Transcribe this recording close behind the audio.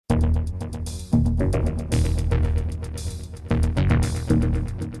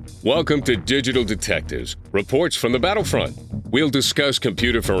Welcome to Digital Detectives, reports from the battlefront. We'll discuss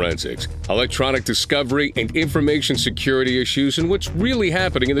computer forensics, electronic discovery, and information security issues and what's really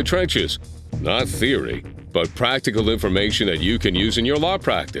happening in the trenches. Not theory, but practical information that you can use in your law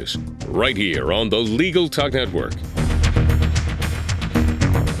practice. Right here on the Legal Talk Network.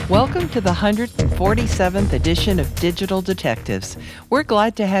 Welcome to the 147th edition of Digital Detectives. We're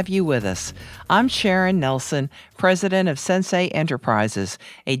glad to have you with us. I'm Sharon Nelson, president of Sensei Enterprises,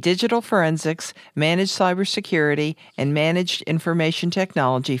 a digital forensics, managed cybersecurity, and managed information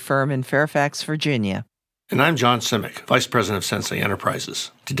technology firm in Fairfax, Virginia. And I'm John Simek, vice president of Sensei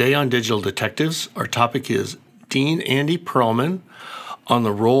Enterprises. Today on Digital Detectives, our topic is Dean Andy Perlman on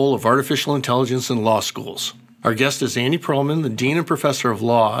the role of artificial intelligence in law schools. Our guest is Andy Perlman, the Dean and Professor of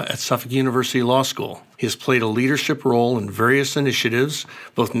Law at Suffolk University Law School. He has played a leadership role in various initiatives,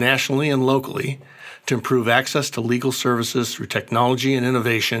 both nationally and locally, to improve access to legal services through technology and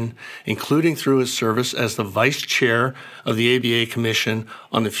innovation, including through his service as the Vice Chair of the ABA Commission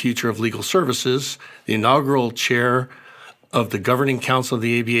on the Future of Legal Services, the inaugural Chair of the Governing Council of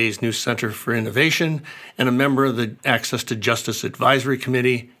the ABA's new Center for Innovation, and a member of the Access to Justice Advisory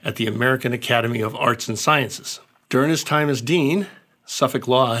Committee at the American Academy of Arts and Sciences. During his time as Dean, Suffolk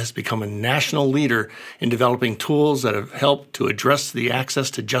Law has become a national leader in developing tools that have helped to address the access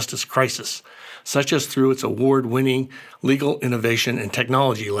to justice crisis, such as through its award-winning Legal Innovation and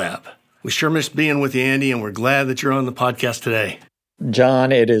Technology Lab. We sure miss being with you, Andy, and we're glad that you're on the podcast today.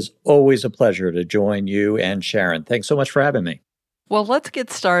 John, it is always a pleasure to join you and Sharon. Thanks so much for having me. Well, let's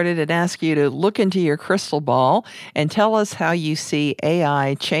get started and ask you to look into your crystal ball and tell us how you see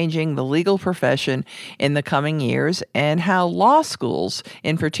AI changing the legal profession in the coming years and how law schools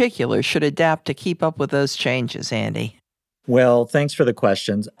in particular should adapt to keep up with those changes, Andy. Well, thanks for the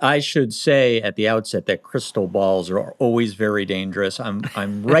questions. I should say at the outset that crystal balls are always very dangerous.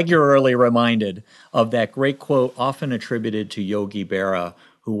 I'm regularly reminded of that great quote often attributed to Yogi Berra,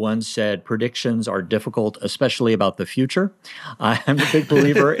 who once said, predictions are difficult, especially about the future. I'm a big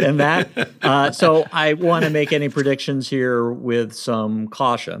believer in that. So I want to make any predictions here with some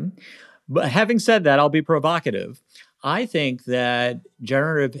caution. But having said that, I'll be provocative. I think that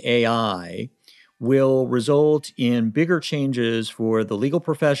generative AI will result in bigger changes for the legal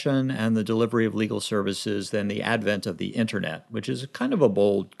profession and the delivery of legal services than the advent of the internet, which is kind of a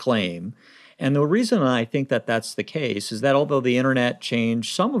bold claim. And the reason I think that that's the case is that although the internet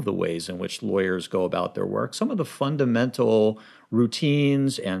changed some of the ways in which lawyers go about their work, some of the fundamental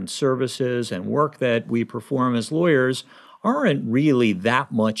routines and services and work that we perform as lawyers aren't really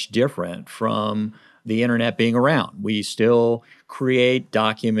that much different from the internet being around. We still create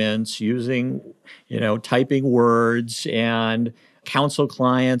documents using, typing words and counsel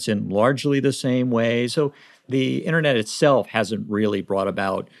clients in largely the same way. So the internet itself hasn't really brought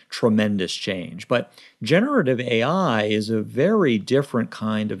about tremendous change. But generative AI is a very different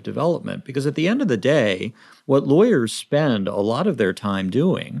kind of development because at the end of the day, what lawyers spend a lot of their time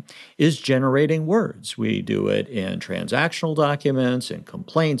doing is generating words. We do it in transactional documents, in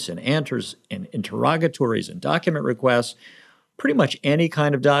complaints, in answers, in interrogatories, and document requests. Pretty much any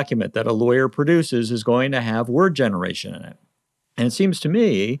kind of document that a lawyer produces is going to have word generation in it. And it seems to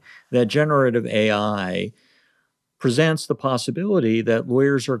me that generative AI presents the possibility that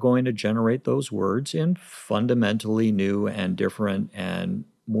lawyers are going to generate those words in fundamentally new and different and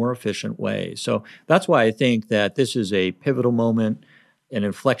more efficient ways. So that's why I think that this is a pivotal moment, an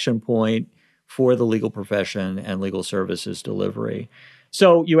inflection point for the legal profession and legal services delivery.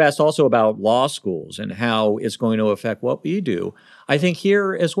 So you asked also about law schools and how it's going to affect what we do. I think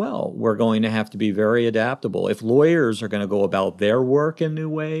here as well, we're going to have to be very adaptable. If lawyers are going to go about their work in new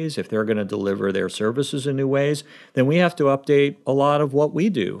ways, if they're going to deliver their services in new ways, then we have to update a lot of what we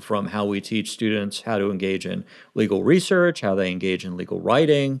do, from how we teach students how to engage in legal research, how they engage in legal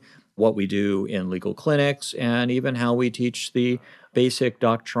writing, what we do in legal clinics, and even how we teach the basic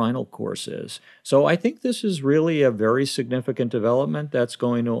doctrinal courses. So I think this is really a very significant development that's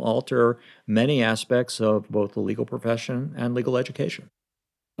going to alter many aspects of both the legal profession and legal education.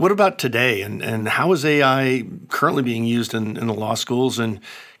 What about today, and how is AI currently being used in the law schools? And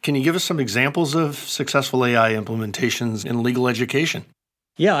can you give us some examples of successful AI implementations in legal education?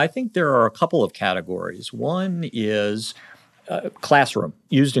 Yeah, I think there are a couple of categories. One is classroom.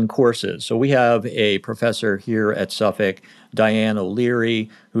 used in courses. So we have a professor here at Suffolk, Diane O'Leary,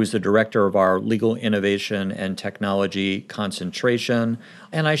 who's the director of our Legal Innovation and Technology concentration.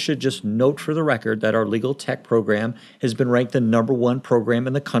 And I should just note for the record that our legal tech program has been ranked the #1 program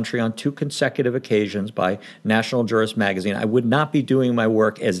in the country on 2 consecutive occasions by National Jurist magazine. I would not be doing my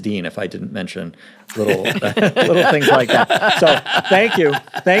work as dean if I didn't mention little things like that. So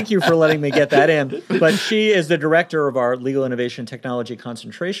thank you for letting me get that in. But she is the director of our Legal Innovation Technology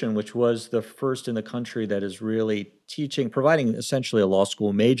concentration, which was the first in the country that is really providing essentially a law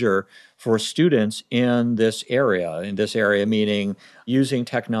school major for students in this area. In this area, meaning using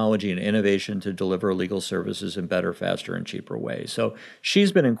technology and innovation to deliver legal services in better, faster, and cheaper ways. So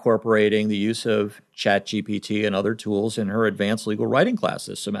she's been incorporating the use of ChatGPT and other tools in her advanced legal writing class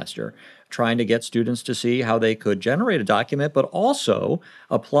this semester, trying to get students to see how they could generate a document, but also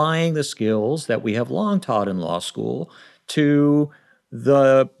applying the skills that we have long taught in law school to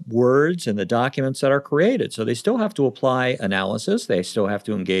the words and the documents that are created. So they still have to apply analysis. They still have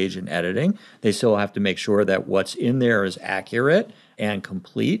to engage in editing. They still have to make sure that what's in there is accurate and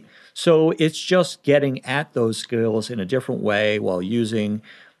complete. So it's just getting at those skills in a different way while using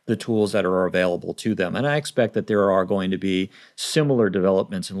the tools that are available to them. And I expect that there are going to be similar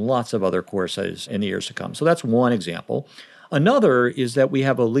developments in lots of other courses in the years to come. So that's one example. Another is that we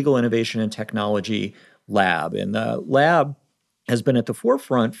have a legal innovation and technology lab. And the lab has been at the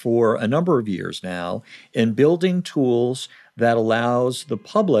forefront for a number of years now in building tools that allows the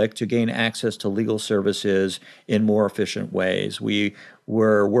public to gain access to legal services in more efficient ways. We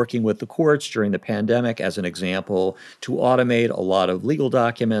were working with the courts during the pandemic, as an example, to automate a lot of legal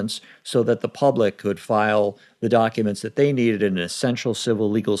documents so that the public could file the documents that they needed in essential civil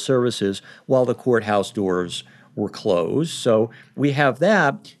legal services while the courthouse doors were closed. So we have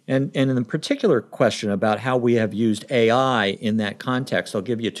that. And in the particular question about how we have used AI in that context, I'll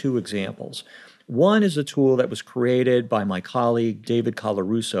give you 2 examples. One is a tool that was created by my colleague, David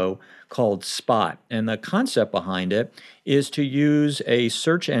Colarusso, called Spot. And the concept behind it is to use a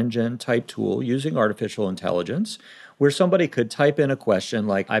search engine type tool using artificial intelligence where somebody could type in a question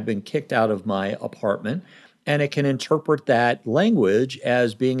like, I've been kicked out of my apartment, and it can interpret that language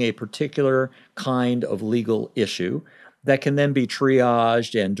as being a particular kind of legal issue that can then be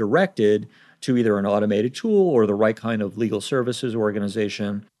triaged and directed to either an automated tool or the right kind of legal services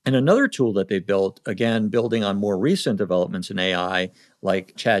organization. And another tool that they built, again, building on more recent developments in AI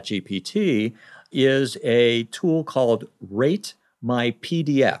like ChatGPT, is a tool called Rate My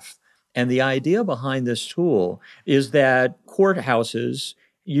PDF. And the idea behind this tool is that courthouses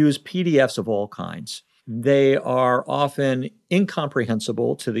use PDFs of all kinds. They are often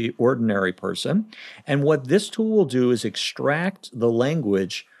incomprehensible to the ordinary person. And what this tool will do is extract the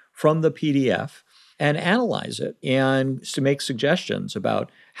language from the PDF and analyze it and to make suggestions about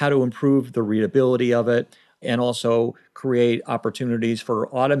how to improve the readability of it and also create opportunities for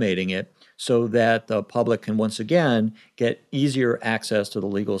automating it so that the public can once again get easier access to the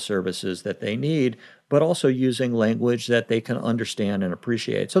legal services that they need, but also using language that they can understand and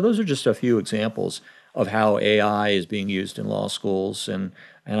appreciate. So those are just a few examples of how AI is being used in law schools, and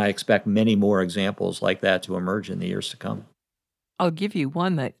I expect many more examples like that to emerge in the years to come. I'll give you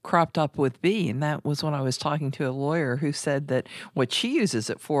one that cropped up with me, and that was when I was talking to a lawyer who said that what she uses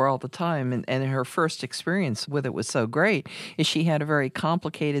it for all the time, and her first experience with it was so great, is she had a very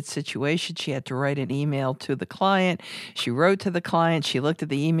complicated situation. She had to write an email to the client. She wrote to the client. She looked at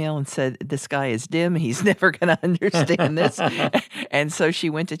the email and said, this guy is dim. He's never going to understand this. And so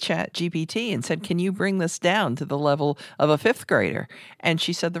she went to ChatGPT and said, can you bring this down to the level of a 5th grader? And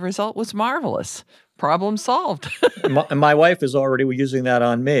she said the result was marvelous. Problem solved. My wife is already using that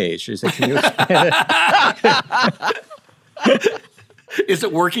on me. She said, can you explain it? Is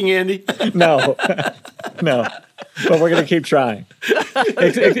it working, Andy? No. But we're going to keep trying.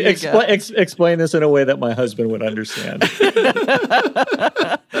 Explain this in a way that my husband would understand.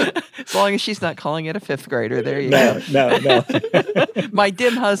 As long as she's not calling it a 5th grader, there you go. No. My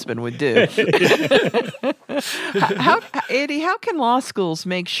dim husband would do. Andy, how can law schools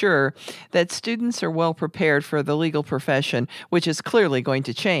make sure that students are well prepared for the legal profession, which is clearly going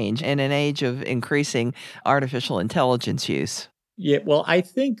to change in an age of increasing artificial intelligence use? Yeah, well, I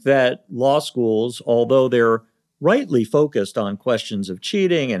think that law schools, although they're rightly focused on questions of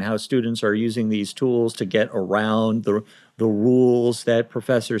cheating and how students are using these tools to get around the rules that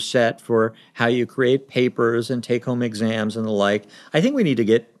professors set for how you create papers and take-home exams and the like, I think we need to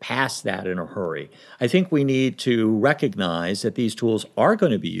get past that in a hurry. I think we need to recognize that these tools are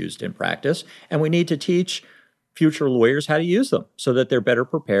going to be used in practice, and we need to teach future lawyers how to use them so that they're better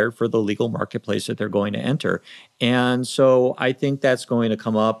prepared for the legal marketplace that they're going to enter. And so I think that's going to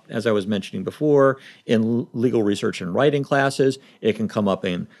come up, as I was mentioning before, in legal research and writing classes. It can come up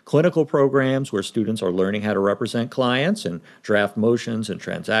in clinical programs where students are learning how to represent clients and draft motions and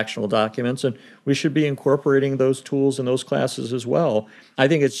transactional documents. And we should be incorporating those tools in those classes as well. I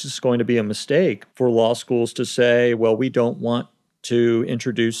think it's just going to be a mistake for law schools to say, well, we don't want to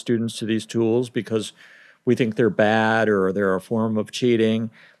introduce students to these tools because we think they're bad or they're a form of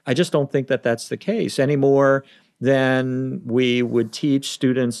cheating. I just don't think that that's the case any more than we would teach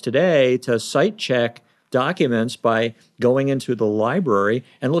students today to cite check documents by going into the library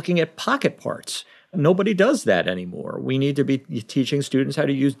and looking at pocket parts. Nobody does that anymore. We need to be teaching students how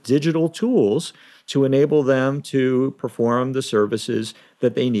to use digital tools to enable them to perform the services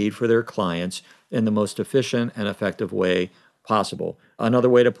that they need for their clients in the most efficient and effective way possible. Another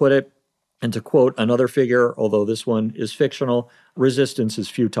way to put it, and to quote another figure, although this one is fictional, resistance is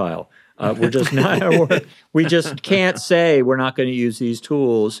futile. We're just not, we just can't say we're not going to use these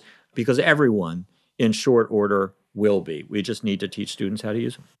tools because everyone in short order will be. We just need to teach students how to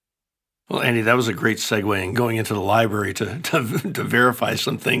use them. Well, Andy, that was a great segue in going into the library to verify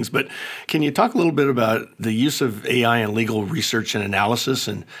some things. But can you talk a little bit about the use of AI in legal research and analysis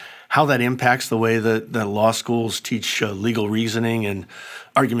and how that impacts the way that law schools teach legal reasoning and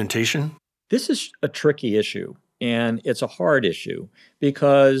argumentation? This is a tricky issue, and it's a hard issue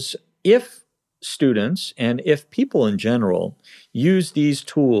because if students and if people in general use these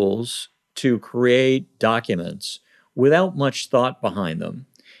tools to create documents without much thought behind them,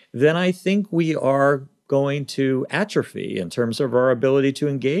 then I think we are going to atrophy in terms of our ability to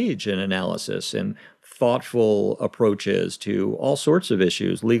engage in analysis and thoughtful approaches to all sorts of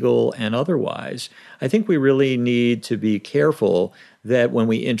issues, legal and otherwise. I think we really need to be careful that when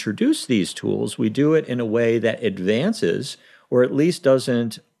we introduce these tools, we do it in a way that advances or at least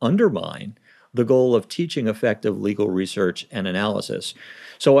doesn't undermine the goal of teaching effective legal research and analysis.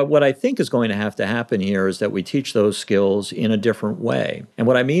 So what I think is going to happen here is that we teach those skills in a different way. And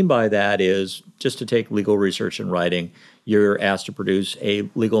what I mean by that is, just to take legal research and writing, you're asked to produce a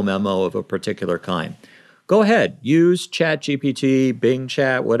legal memo of a particular kind. Go ahead, use ChatGPT, Bing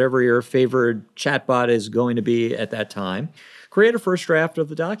Chat, whatever your favorite chatbot is going to be at that time. Create a first draft of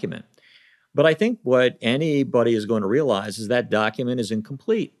the document. But I think what anybody is going to realize is that document is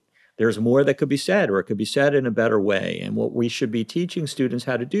incomplete. There's more that could be said, or it could be said in a better way. And what we should be teaching students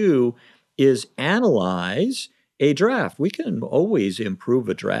how to do is analyze a draft. We can always improve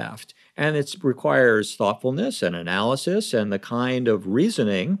a draft, and it requires thoughtfulness and analysis and the kind of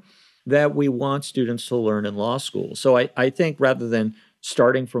reasoning that we want students to learn in law school. So I think rather than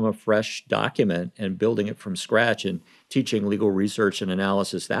starting from a fresh document and building it from scratch and teaching legal research and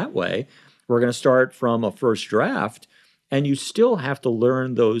analysis that way, we're going to start from a first draft, and you still have to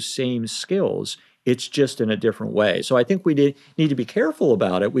learn those same skills. It's just in a different way. So I think we need to be careful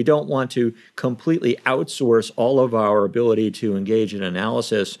about it. We don't want to completely outsource all of our ability to engage in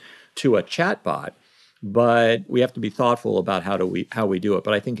analysis to a chatbot, but we have to be thoughtful about how we do it.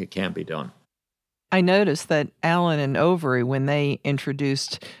 But I think it can be done. I noticed that Allen and Overy, when they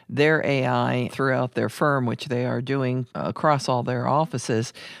introduced their AI throughout their firm, which they are doing across all their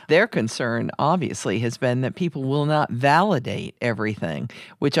offices, their concern obviously has been that people will not validate everything,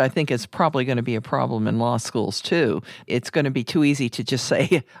 which I think is probably going to be a problem in law schools too. It's going to be too easy to just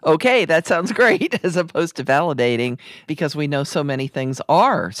say, okay, that sounds great, as opposed to validating, because we know so many things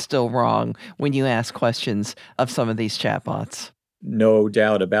are still wrong when you ask questions of some of these chatbots. No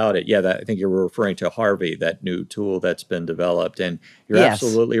doubt about it. Yeah, I think you were referring to Harvey, that new tool that's been developed. And you're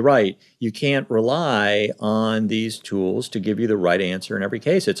absolutely right. You can't rely on these tools to give you the right answer in every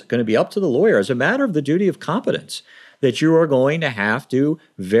case. It's going to be up to the lawyer as a matter of the duty of competence that you are going to have to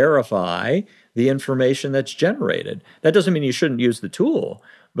verify the information that's generated. That doesn't mean you shouldn't use the tool,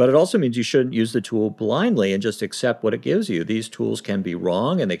 but it also means you shouldn't use the tool blindly and just accept what it gives you. These tools can be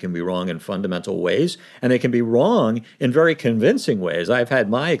wrong, and they can be wrong in fundamental ways, and they can be wrong in very convincing ways. I've had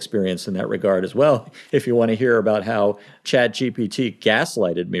my experience in that regard as well. If you want to hear about how ChatGPT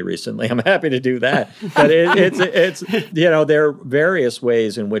gaslighted me recently, I'm happy to do that. But it's there are various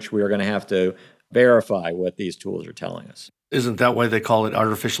ways in which we are going to have to verify what these tools are telling us. Isn't that why they call it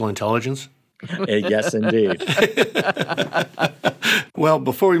artificial intelligence? Yes, indeed. Well,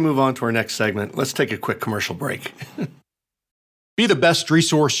 before we move on to our next segment, let's take a quick commercial break. Be the best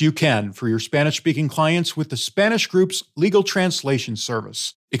resource you can for your Spanish-speaking clients with the Spanish Group's legal translation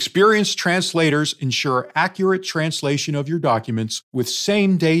service. Experienced translators ensure accurate translation of your documents with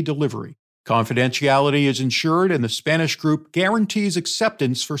same-day delivery. Confidentiality is ensured, and the Spanish Group guarantees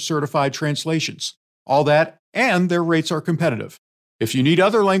acceptance for certified translations. All that and their rates are competitive. If you need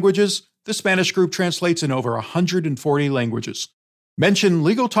other languages, the Spanish Group translates in over 140 languages. Mention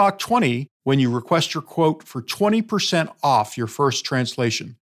Legal Talk 20 when you request your quote for 20% off your first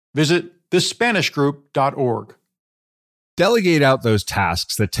translation. Visit thespanishgroup.org. Delegate out those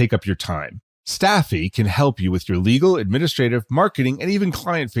tasks that take up your time. Staffy can help you with your legal, administrative, marketing, and even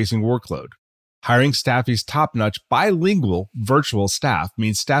client-facing workload. Hiring Staffy's top-notch bilingual virtual staff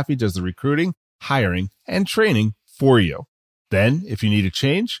means Staffy does the recruiting, hiring, and training for you. Then, if you need a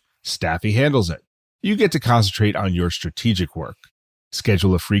change, Staffy handles it. You get to concentrate on your strategic work.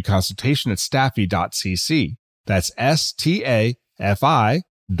 Schedule a free consultation at staffy.cc. That's STAFI.cc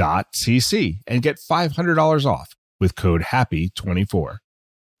and get $500 off with code HAPPY24.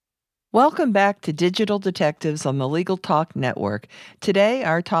 Welcome back to Digital Detectives on the Legal Talk Network. Today,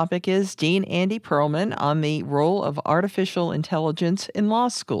 our topic is Dean Andy Perlman on the role of artificial intelligence in law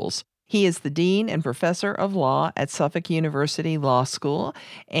schools. He is the Dean and Professor of Law at Suffolk University Law School,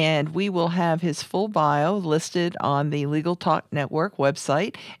 and we will have his full bio listed on the Legal Talk Network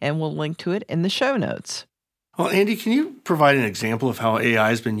website, and we'll link to it in the show notes. Well, Andy, can you provide an example of how AI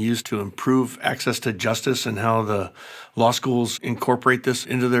has been used to improve access to justice and how the law schools incorporate this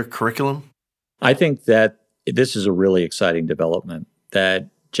into their curriculum? I think that this is a really exciting development, that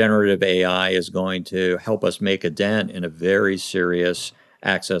generative AI is going to help us make a dent in a very serious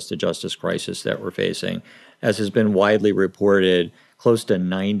access to justice crisis that we're facing. As has been widely reported, close to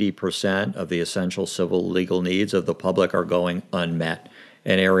 90% of the essential civil legal needs of the public are going unmet.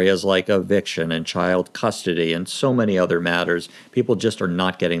 In areas like eviction and child custody and so many other matters, people just are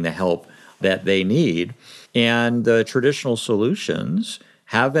not getting the help that they need. And the traditional solutions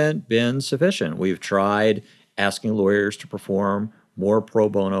haven't been sufficient. We've tried asking lawyers to perform more pro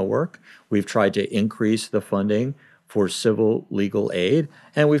bono work. We've tried to increase the funding for civil legal aid,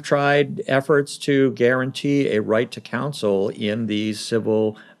 and we've tried efforts to guarantee a right to counsel in these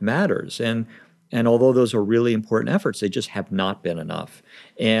civil matters. And although those are really important efforts, they just have not been enough.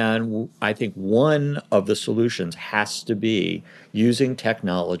 And I think one of the solutions has to be using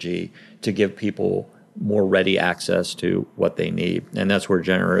technology to give people more ready access to what they need. And that's where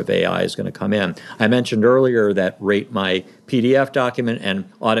generative AI is going to come in. I mentioned earlier that Rate My PDF document and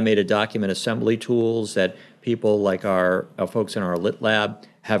automated document assembly tools that people like our folks in our Lit Lab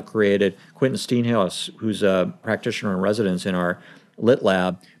have created. Quentin Steenhouse, who's a practitioner in residence in our Lit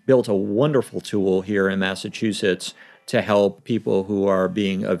Lab, built a wonderful tool here in Massachusetts to help people who are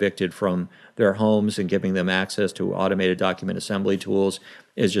being evicted from their homes and giving them access to automated document assembly tools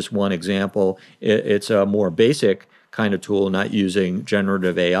is just one example. It's a more basic kind of tool, not using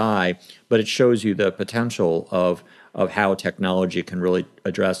generative AI, but it shows you the potential of how technology can really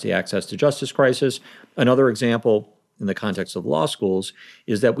address the access to justice crisis. Another example in the context of law schools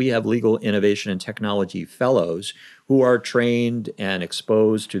is that we have legal innovation and technology fellows who are trained and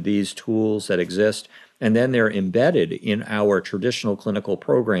exposed to these tools that exist, and then they're embedded in our traditional clinical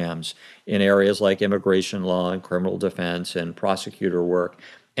programs in areas like immigration law and criminal defense and prosecutor work,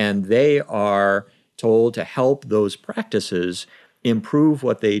 and they are told to help those practices improve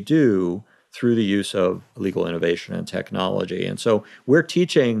what they do through the use of legal innovation and technology. And so we're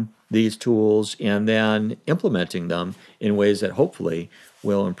teaching these tools and then implementing them in ways that hopefully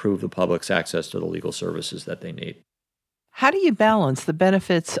will improve the public's access to the legal services that they need. How do you balance the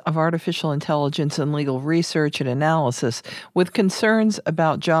benefits of artificial intelligence in legal research and analysis with concerns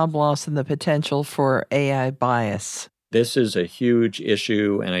about job loss and the potential for AI bias? This is a huge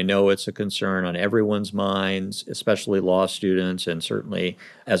issue, and I know it's a concern on everyone's minds, especially law students, and certainly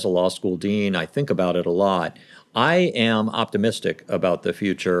as a law school dean, I think about it a lot. I am optimistic about the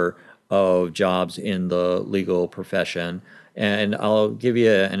future of jobs in the legal profession, and I'll give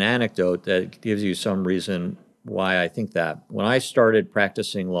you an anecdote that gives you some reason why I think that. When I started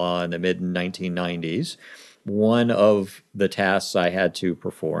practicing law in the mid-1990s, one of the tasks I had to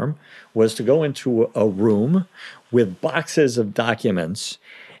perform was to go into a room with boxes of documents,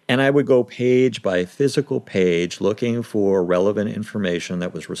 and I would go page by physical page looking for relevant information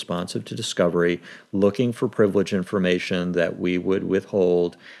that was responsive to discovery, looking for privilege information that we would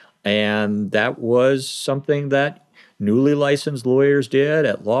withhold. And that was something that newly licensed lawyers did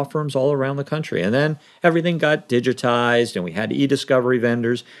at law firms all around the country. And then everything got digitized and we had e-discovery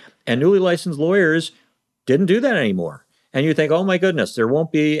vendors, and newly licensed lawyers didn't do that anymore. And you think, oh my goodness, there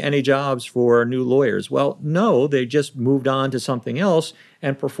won't be any jobs for new lawyers. Well, no, they just moved on to something else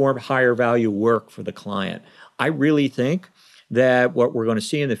and performed higher value work for the client. I really think that what we're going to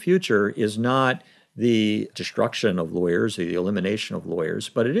see in the future is not the destruction of lawyers, the elimination of lawyers,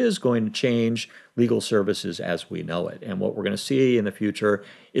 but it is going to change legal services as we know it. And what we're going to see in the future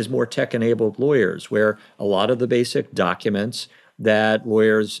is more tech-enabled lawyers, where a lot of the basic documents that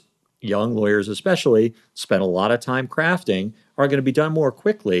lawyers, young lawyers especially, spend a lot of time crafting are going to be done more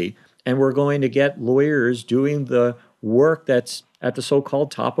quickly. And we're going to get lawyers doing the work that's at the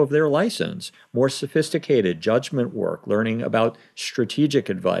so-called top of their license, more sophisticated judgment work, learning about strategic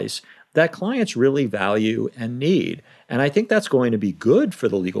advice that clients really value and need. And I think that's going to be good for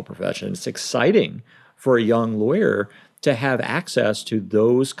the legal profession. It's exciting for a young lawyer to have access to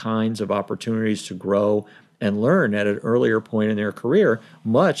those kinds of opportunities to grow and learn at an earlier point in their career,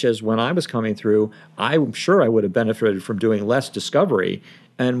 much as when I was coming through, I'm sure I would have benefited from doing less discovery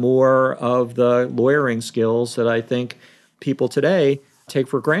and more of the lawyering skills that I think people today take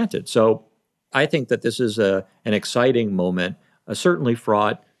for granted. So I think that this is an exciting moment, certainly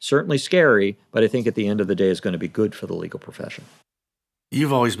fraught, certainly scary, but I think at the end of the day is going to be good for the legal profession.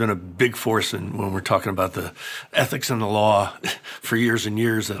 You've always been a big force when we're talking about the ethics and the law for years and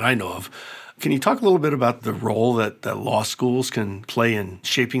years that I know of. Can you talk a little bit about the role that law schools can play in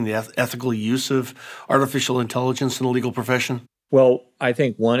shaping the ethical use of artificial intelligence in the legal profession? Well, I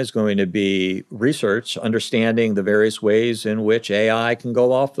think one is going to be research, understanding the various ways in which AI can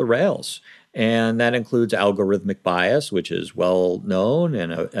go off the rails. And that includes algorithmic bias, which is well known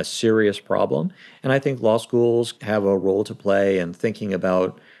and a serious problem. And I think law schools have a role to play in thinking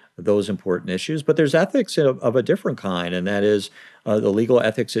about those important issues. But there's ethics of a different kind, and that is the legal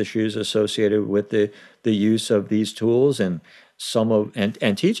ethics issues associated with the use of these tools and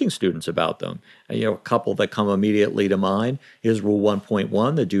and teaching students about them. A couple that come immediately to mind is Rule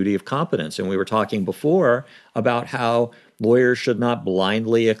 1.1, the duty of competence. And we were talking before about how lawyers should not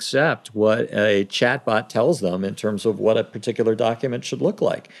blindly accept what a chatbot tells them in terms of what a particular document should look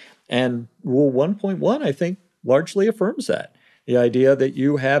like. And Rule 1.1, I think, largely affirms that. The idea that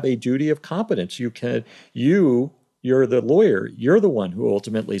you have a duty of competence. You're the lawyer. You're the one who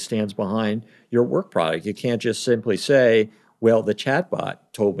ultimately stands behind your work product. You can't just simply say, well, the chatbot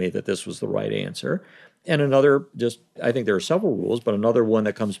told me that this was the right answer. And another, I think there are several rules, but another one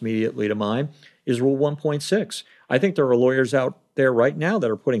that comes immediately to mind is Rule 1.6. I think there are lawyers out there right now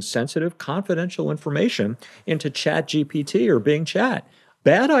that are putting sensitive, confidential information into ChatGPT or Bing Chat.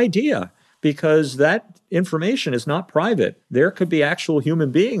 Bad idea, because that information is not private. There could be actual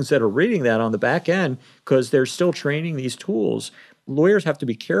human beings that are reading that on the back end because they're still training these tools. Lawyers have to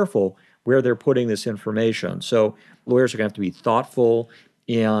be careful where they're putting this information. So lawyers are going to have to be thoughtful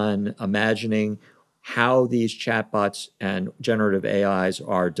in imagining how these chatbots and generative AIs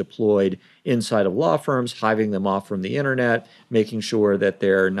are deployed inside of law firms, hiving them off from the internet, making sure that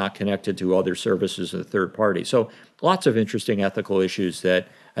they're not connected to other services of third parties. So lots of interesting ethical issues that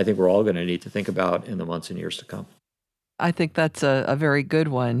I think we're all going to need to think about in the months and years to come. I think that's a very good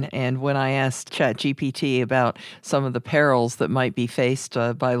one. And when I asked ChatGPT about some of the perils that might be faced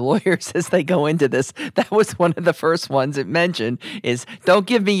by lawyers as they go into this, that was one of the first ones it mentioned is, don't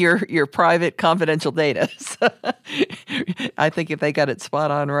give me your private confidential data. So I think if they got it spot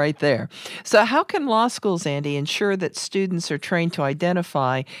on right there. So how can law schools, Andy, ensure that students are trained to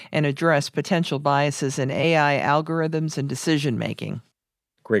identify and address potential biases in AI algorithms and decision making?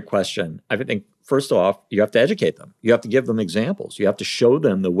 Great question. I think first off, you have to educate them. You have to give them examples. You have to show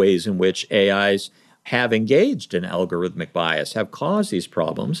them the ways in which AIs have engaged in algorithmic bias, have caused these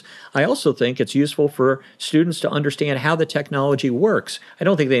problems. I also think it's useful for students to understand how the technology works. I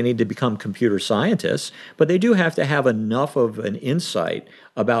don't think they need to become computer scientists, but they do have to have enough of an insight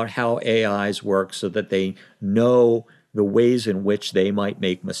about how AIs work so that they know the ways in which they might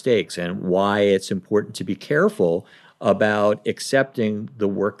make mistakes and why it's important to be careful about accepting the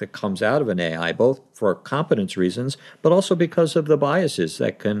work that comes out of an AI, both for competence reasons, but also because of the biases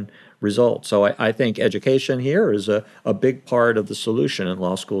that can result. So I think education here is a big part of the solution, and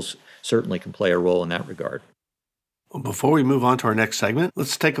law schools certainly can play a role in that regard. Well, before we move on to our next segment,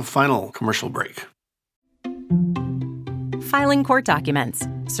 let's take a final commercial break. Filing court documents,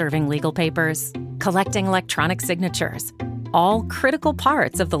 serving legal papers, collecting electronic signatures, all critical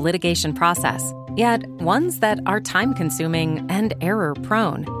parts of the litigation process, yet ones that are time-consuming and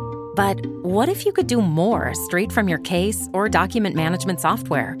error-prone. But what if you could do more straight from your case or document management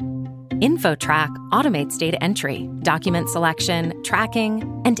software? InfoTrack automates data entry, document selection,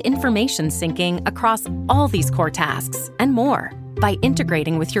 tracking, and information syncing across all these core tasks and more by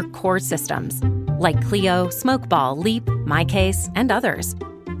integrating with your core systems like Clio, Smokeball, Leap, MyCase, and others.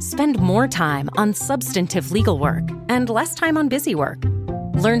 Spend more time on substantive legal work and less time on busy work.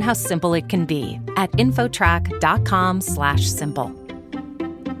 Learn how simple it can be at infotrack.com/simple.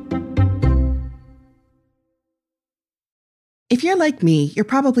 If you're like me, you're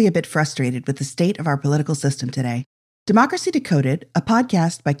probably a bit frustrated with the state of our political system today. Democracy Decoded, a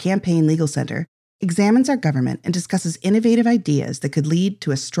podcast by Campaign Legal Center, examines our government and discusses innovative ideas that could lead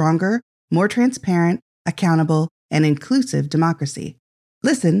to a stronger, more transparent, accountable, and inclusive democracy.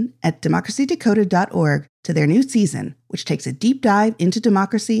 Listen at democracydecoded.org to their new season, which takes a deep dive into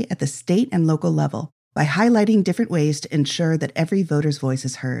democracy at the state and local level by highlighting different ways to ensure that every voter's voice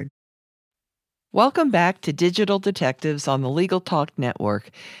is heard. Welcome back to Digital Detectives on the Legal Talk Network.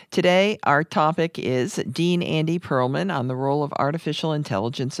 Today, our topic is Dean Andy Perlman on the role of artificial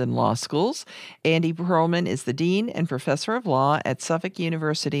intelligence in law schools. Andy Perlman is the Dean and Professor of Law at Suffolk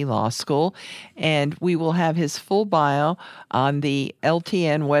University Law School, and we will have his full bio on the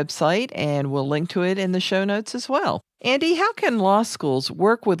LTN website, and we'll link to it in the show notes as well. Andy, how can law schools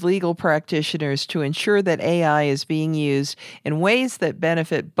work with legal practitioners to ensure that AI is being used in ways that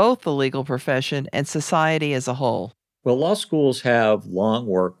benefit both the legal profession and society as a whole? Well, law schools have long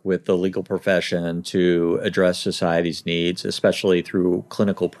worked with the legal profession to address society's needs, especially through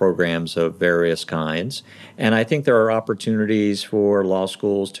clinical programs of various kinds. And I think there are opportunities for law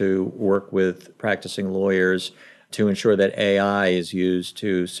schools to work with practicing lawyers to ensure that AI is used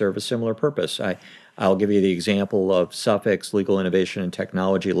to serve a similar purpose. I'll give you the example of Suffolk's Legal Innovation and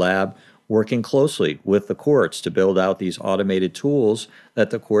Technology Lab working closely with the courts to build out these automated tools that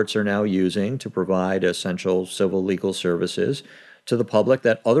the courts are now using to provide essential civil legal services to the public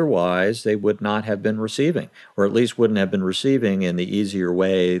that otherwise they would not have been receiving, or at least wouldn't have been receiving in the easier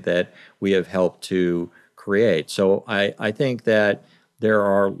way that we have helped to create. So I think that there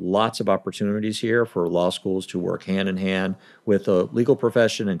are lots of opportunities here for law schools to work hand in hand with the legal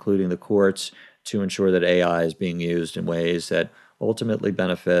profession, including the courts, to ensure that AI is being used in ways that ultimately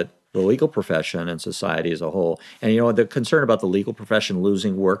benefit the legal profession and society as a whole. And, the concern about the legal profession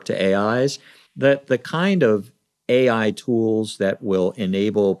losing work to AIs, that the kind of AI tools that will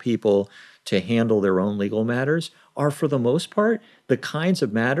enable people to handle their own legal matters are, for the most part, the kinds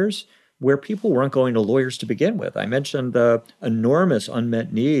of matters where people weren't going to lawyers to begin with. I mentioned the enormous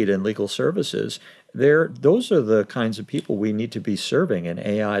unmet need in legal services. Those are the kinds of people we need to be serving, and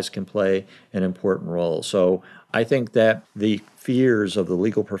AIs can play an important role. So I think that the fears of the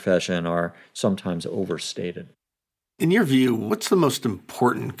legal profession are sometimes overstated. In your view, what's the most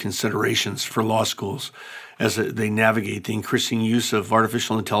important considerations for law schools as they navigate the increasing use of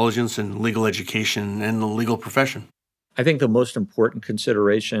artificial intelligence in legal education and the legal profession? I think the most important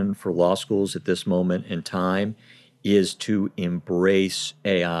consideration for law schools at this moment in time is to embrace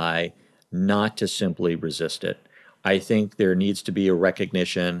AI, not to simply resist it. I think there needs to be a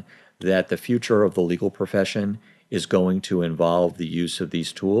recognition that the future of the legal profession is going to involve the use of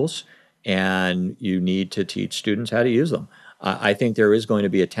these tools, and you need to teach students how to use them. I think there is going to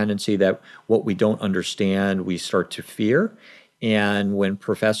be a tendency that what we don't understand, we start to fear. And when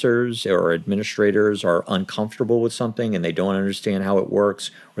professors or administrators are uncomfortable with something and they don't understand how it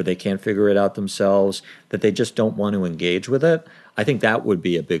works, or they can't figure it out themselves, that they just don't want to engage with it, I think that would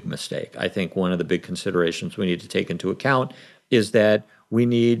be a big mistake. I think one of the big considerations we need to take into account is that we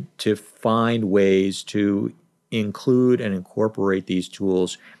need to find ways to include and incorporate these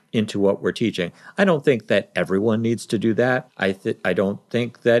tools into what we're teaching. I don't think that everyone needs to do that. I don't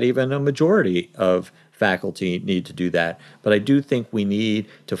think that even a majority of faculty need to do that. But I do think we need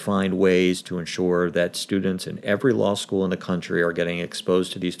to find ways to ensure that students in every law school in the country are getting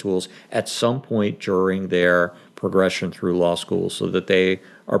exposed to these tools at some point during their progression through law school so that they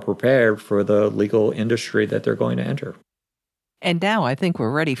are prepared for the legal industry that they're going to enter. And now I think we're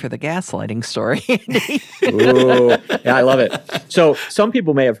ready for the gaslighting story. Ooh, yeah, I love it. So some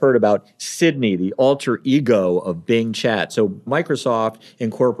people may have heard about Sydney, the alter ego of Bing Chat. So Microsoft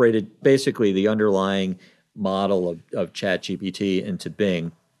incorporated basically the underlying model of ChatGPT into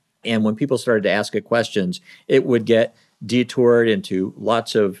Bing. And when people started to ask it questions, it would get detoured into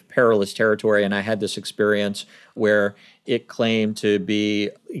lots of perilous territory. And I had this experience where it claimed to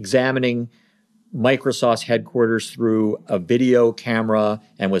be examining Microsoft's headquarters through a video camera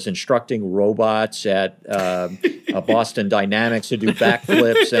and was instructing robots at Boston Dynamics to do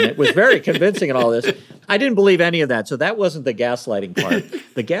backflips. And it was very convincing and all this. I didn't believe any of that. So that wasn't the gaslighting part.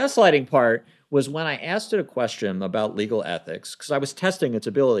 The gaslighting part was when I asked it a question about legal ethics, because I was testing its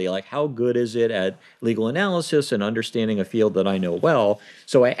ability, like how good is it at legal analysis and understanding a field that I know well.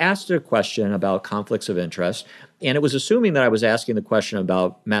 So I asked it a question about conflicts of interest, And it was assuming that I was asking the question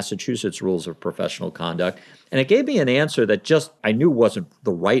about Massachusetts rules of professional conduct. And it gave me an answer that just I knew wasn't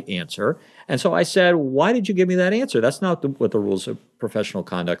the right answer. And so I said, why did you give me that answer? That's not what the rules of professional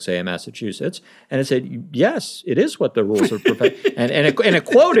conduct say in Massachusetts. And it said, yes, it is what the rules of professional and it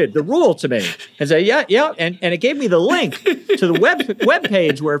quoted the rule to me and said, yeah. And it gave me the link to the web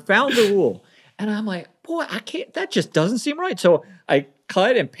page where it found the rule. And I'm like, boy, I can't, that just doesn't seem right. So I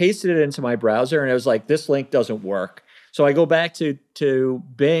cut and pasted it into my browser, and it was like, this link doesn't work. So I go back to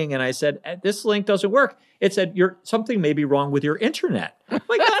Bing, and I said, this link doesn't work. It said, something may be wrong with your internet. I'm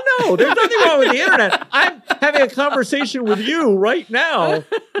like, no, there's nothing wrong with the internet. I'm having a conversation with you right now.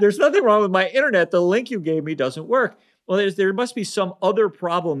 There's nothing wrong with my internet. The link you gave me doesn't work. Well, there must be some other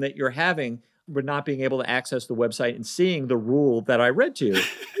problem that you're having with not being able to access the website and seeing the rule that I read to you.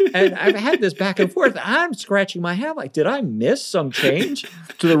 And I've had this back and forth. I'm scratching my head like, did I miss some change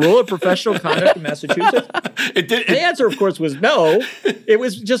to the rule of professional conduct in Massachusetts? The answer, of course, was no. It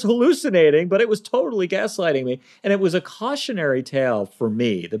was just hallucinating, but it was totally gaslighting me. And it was a cautionary tale for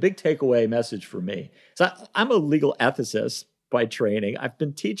me, the big takeaway message for me. So I'm a legal ethicist by training. I've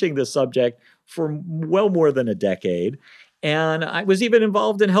been teaching this subject for well more than a decade. And I was even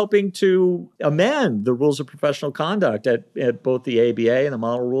involved in helping to amend the rules of professional conduct at both the ABA and the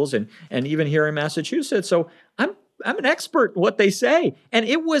model rules and even here in Massachusetts. So I'm an expert in what they say. And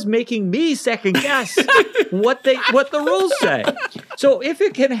it was making me second guess what the rules say. So if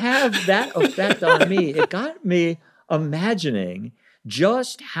it can have that effect on me, it got me imagining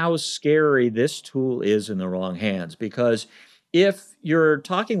just how scary this tool is in the wrong hands. Because if you're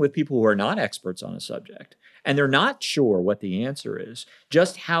talking with people who are not experts on a subject, and they're not sure what the answer is,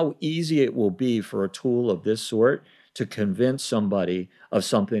 just how easy it will be for a tool of this sort to convince somebody of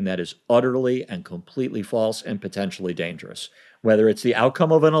something that is utterly and completely false and potentially dangerous, whether it's the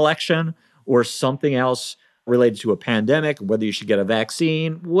outcome of an election or something else related to a pandemic, whether you should get a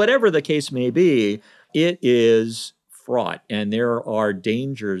vaccine, whatever the case may be, it is fraught. And there are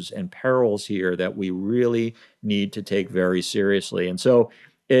dangers and perils here that we really need to take very seriously. And so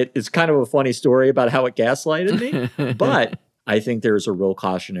it's kind of a funny story about how it gaslighted me, but I think there's a real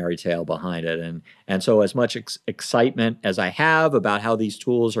cautionary tale behind it. And so as much excitement as I have about how these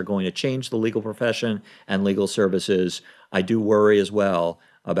tools are going to change the legal profession and legal services, I do worry as well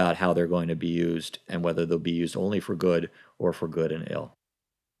about how they're going to be used and whether they'll be used only for good or for good and ill.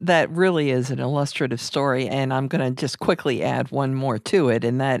 That really is an illustrative story, and I'm going to just quickly add one more to it,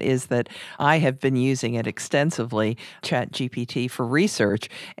 and that is that I have been using it extensively, ChatGPT, for research,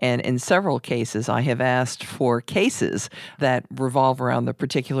 and in several cases I have asked for cases that revolve around the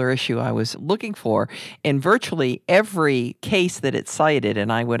particular issue I was looking for. In virtually every case that it cited,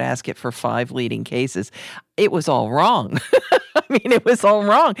 and I would ask it for 5 leading cases, it was all wrong. I mean, it was all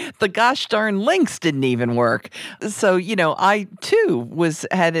wrong. The gosh darn links didn't even work. So, I too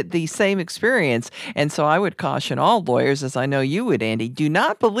had the same experience. And so I would caution all lawyers, as I know you would, Andy, do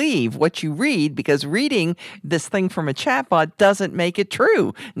not believe what you read, because reading this thing from a chatbot doesn't make it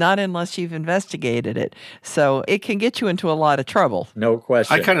true, not unless you've investigated it. So it can get you into a lot of trouble. No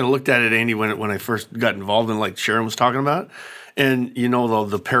question. I kind of looked at it, Andy, when I first got involved in, like Sharon was talking about. And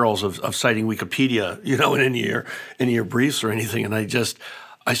the perils of citing Wikipedia, in any of your briefs or anything. And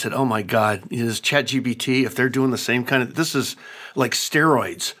I said, oh my God, this ChatGPT, if they're doing the same this is like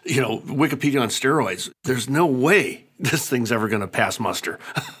steroids, Wikipedia on steroids. There's no way this thing's ever going to pass muster.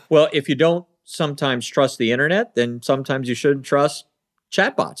 Well, if you don't sometimes trust the internet, then sometimes you shouldn't trust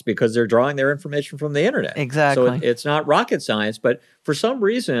chatbots because they're drawing their information from the internet. Exactly. So it's not rocket science, but for some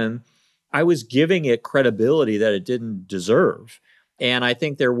reason, I was giving it credibility that it didn't deserve. And I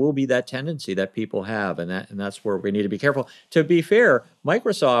think there will be that tendency that people have, and that's where we need to be careful. To be fair,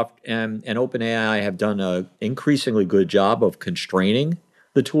 Microsoft and OpenAI have done an increasingly good job of constraining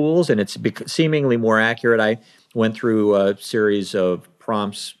the tools, and it's seemingly more accurate. I went through a series of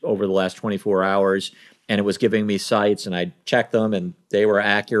prompts over the last 24 hours, and it was giving me sites, and I checked them, and they were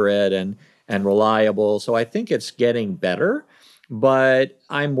accurate and reliable. So I think it's getting better. But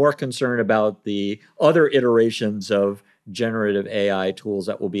I'm more concerned about the other iterations of generative AI tools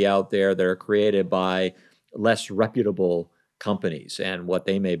that will be out there that are created by less reputable companies and what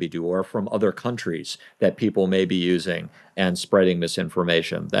they maybe do, or from other countries that people may be using and spreading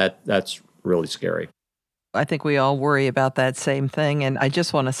misinformation. That's really scary. I think we all worry about that same thing. And I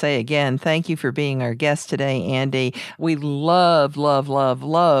just want to say again, thank you for being our guest today, Andy. We love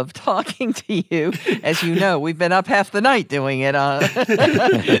talking to you. As you know, we've been up half the night doing it.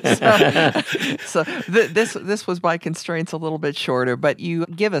 This was by constraints a little bit shorter, but you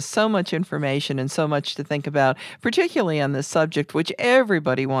give us so much information and so much to think about, particularly on this subject, which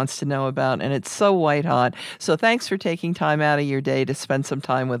everybody wants to know about, and it's so white hot. So thanks for taking time out of your day to spend some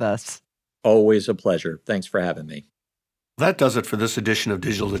time with us. Always a pleasure. Thanks for having me. That does it for this edition of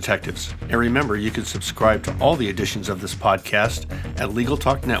Digital Detectives. And remember, you can subscribe to all the editions of this podcast at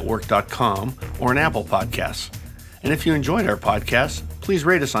LegalTalkNetwork.com or on Apple Podcasts. And if you enjoyed our podcast, please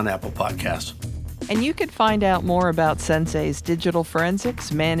rate us on Apple Podcasts. And you can find out more about Sensei's digital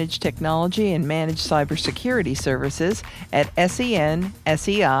forensics, managed technology, and managed cybersecurity services at senseient.com.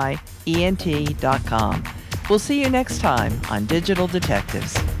 We'll see you next time on Digital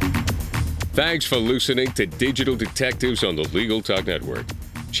Detectives. Thanks for listening to Digital Detectives on the Legal Talk Network.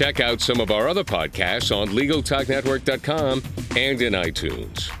 Check out some of our other podcasts on LegalTalkNetwork.com and in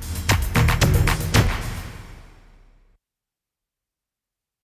iTunes.